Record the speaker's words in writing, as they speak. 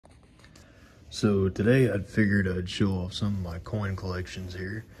So today I figured I'd show off some of my coin collections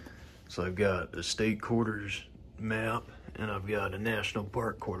here. So I've got a state quarters map and I've got a national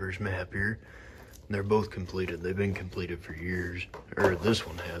park quarters map here. They're both completed. They've been completed for years. Or this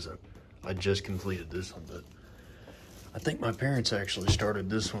one hasn't. I just completed this one, but I think my parents actually started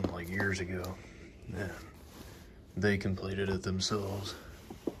this one like years ago. Yeah, they completed it themselves.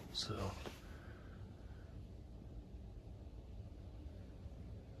 So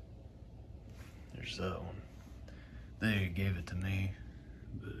there's that one. They gave it to me,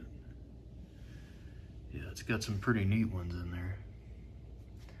 but yeah, it's got some pretty neat ones in there.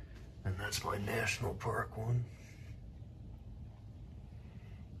 And that's my national park one.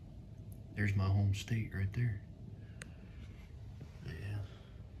 There's my home state right there. Yeah.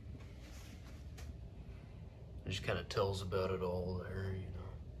 It just kind of tells about it all there, you know.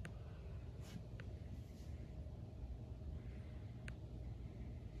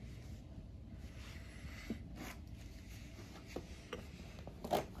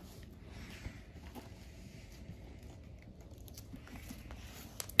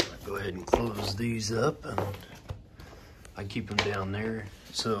 Go ahead and close these up, and I keep them down there.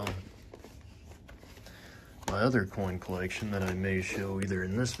 So my other coin collection that I may show either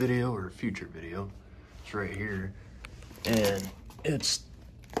in this video or a future video, it's right here, and it's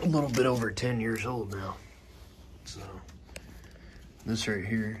a little bit over 10 years old now. So this right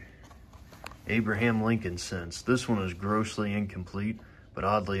here, Abraham Lincoln cents. This one is grossly incomplete, but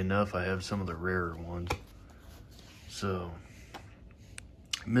oddly enough I have some of the rarer ones, so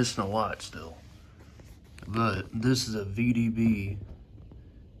missing a lot still. But this is a VDB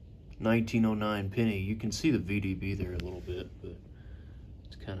 1909 penny. You can see the VDB there a little bit, but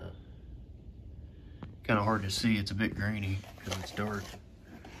it's kind of hard to see. It's a bit grainy because it's dark.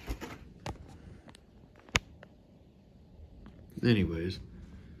 Anyways,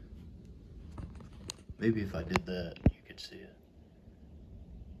 maybe if I did that, you could see it.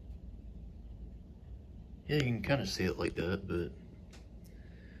 Yeah, you can kind of see it like that, but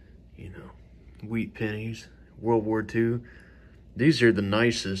you know, wheat pennies, World War II. These are the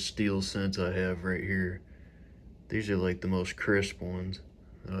nicest steel cents I have right here. These are like the most crisp ones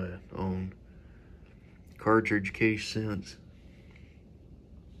that I own. Cartridge case cents.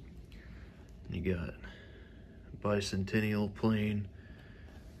 You got bicentennial plain.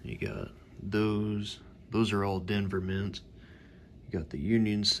 You got those. Those are all Denver mints. You got the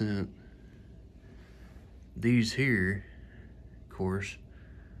Union cent. These here, of course,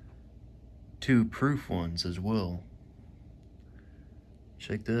 2 proof ones as well.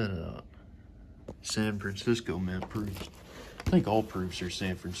 Check that out. San Francisco mint proofs. I think all proofs are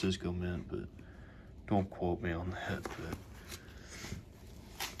San Francisco mint, but don't quote me on that. But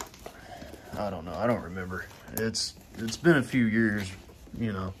I don't know. I don't remember. It's been a few years,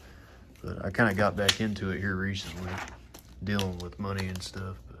 you know, but I kind of got back into it here recently, dealing with money and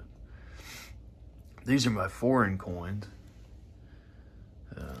stuff. But these are my foreign coins.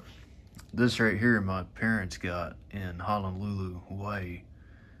 This right here my parents got in Honolulu, Hawaii.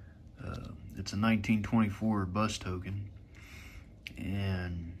 It's a 1924 bus token,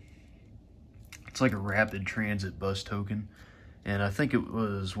 and it's like a rapid transit bus token. And I think it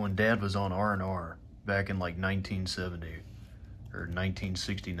was when Dad was on R&R back in like 1970 or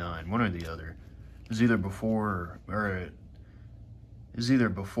 1969, one or the other. It was either before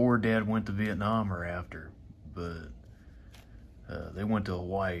Dad went to Vietnam or after, but they went to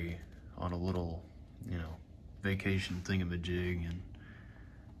Hawaii on a little, you know, vacation thingamajig, and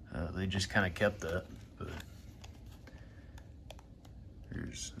they just kind of kept that. But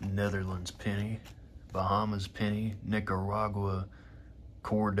there's Netherlands penny, Bahamas penny, Nicaragua,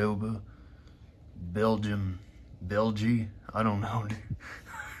 Cordoba, Belgium, Belgie, I don't know, dude.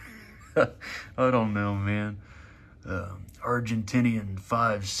 I don't know, man. Argentinian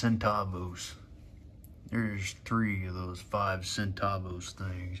 5 centavos. There's 3 of those 5 centavos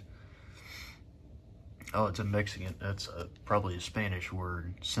things. Oh, it's a Mexican. That's probably a Spanish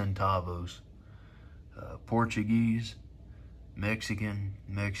word. Centavos. Portuguese, Mexican,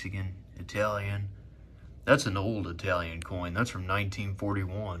 Italian. That's an old Italian coin. That's from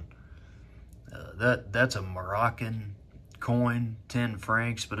 1941. That's a Moroccan coin, 10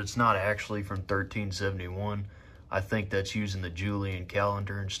 francs, but it's not actually from 1371. I think that's using the Julian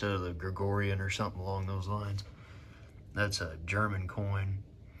calendar instead of the Gregorian or something along those lines. That's a German coin.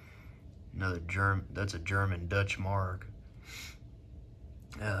 That's a German Dutch mark.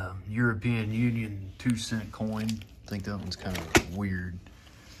 European Union 2-cent coin. I think that one's kind of weird.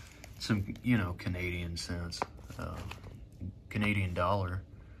 Some, you know, Canadian cents. Canadian dollar.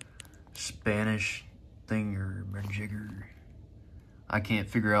 Spanish thingamajigger. I can't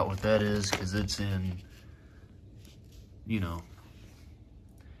figure out what that is because it's in, you know,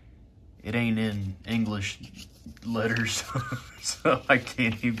 it ain't in English letters, so I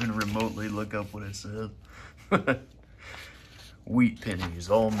can't even remotely look up what it says. Wheat pennies,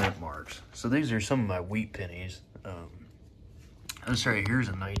 all mint marks. So these are some of my wheat pennies. This right here is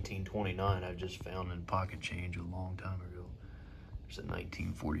a 1929 I just found in pocket change a long time ago. There's a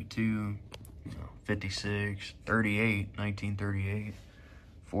 1942, 56, 38, 1938,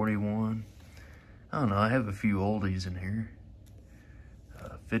 41. I don't know, I have a few oldies in here.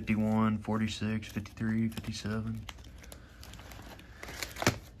 51, 46, 53, 57.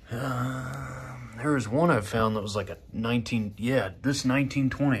 There was one I found that was like a this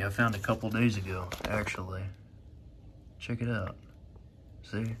 1920 I found a couple days ago, actually. Check it out.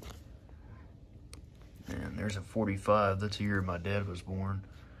 See? And there's a 45. That's the year my dad was born.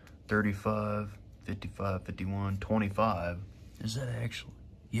 35, 55, 51, 25. Is that actually?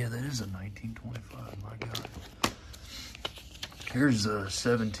 Yeah, that is a 1925. My God. Here's the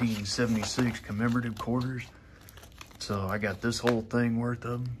 1776 commemorative quarters. So I got this whole thing worth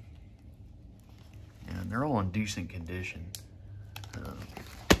of them. And they're all in decent condition. And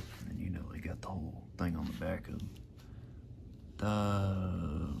you know, they got the whole thing on the back of them.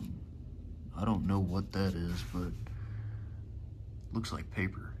 I don't know what that is, but looks like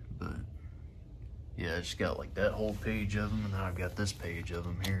paper. But yeah, it's got like that whole page of them, and then I've got this page of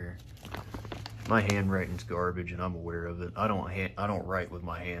them here. My handwriting's garbage, and I'm aware of it. I don't write with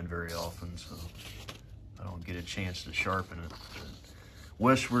my hand very often, so I don't get a chance to sharpen it. But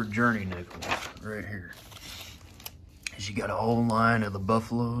Westward Journey nickels, right here. You got a whole line of the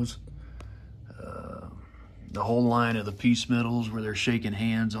Buffaloes, the whole line of the Peace Medals where they're shaking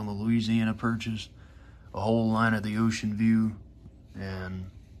hands on the Louisiana Purchase, a whole line of the Ocean View, and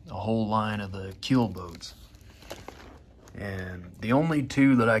a whole line of the keel boats. And the only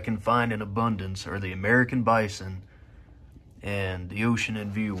two that I can find in abundance are the American Bison and the Ocean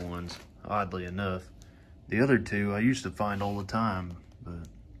and View ones, oddly enough. The other two I used to find all the time, but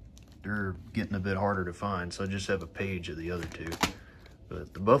they're getting a bit harder to find, so I just have a page of the other two.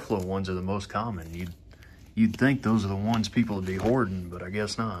 But the Buffalo ones are the most common. You'd think those are the ones people would be hoarding, but I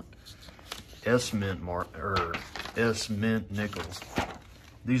guess not. S-Mint nickels.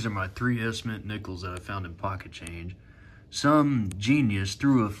 These are my 3 S-Mint nickels that I found in pocket change. Some genius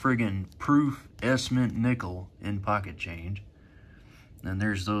threw a friggin' proof S-Mint nickel in pocket change. And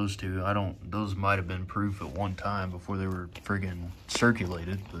there's those two. Those might have been proof at one time before they were friggin'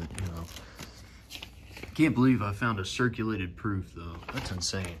 circulated, but you know. Can't believe I found a circulated proof though. That's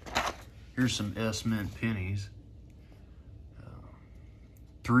insane. Here's some S-Mint pennies.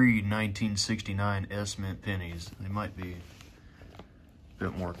 3 1969 S-Mint pennies. They might be a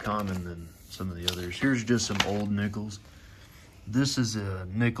bit more common than some of the others. Here's just some old nickels. This is a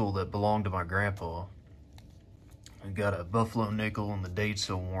nickel that belonged to my grandpa. I got a Buffalo nickel and the date's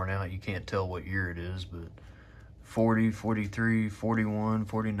so worn out you can't tell what year it is, but 40, 43, 41,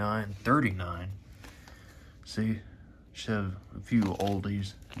 49, 39. See, just have a few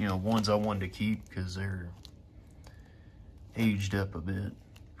oldies, you know, ones I wanted to keep because they're aged up a bit.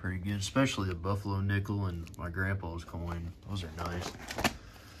 Pretty good, especially the Buffalo nickel and my grandpa's coin. Those are nice.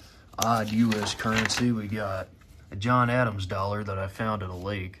 Odd U.S. currency, we got a John Adams dollar that I found in a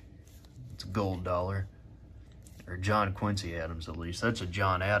lake. It's a gold dollar. Or John Quincy Adams, at least. That's a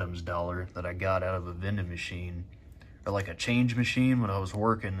John Adams dollar that I got out of a vending machine, or like a change machine when I was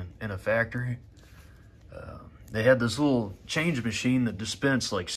working in a factory. They had this little change machine that dispensed like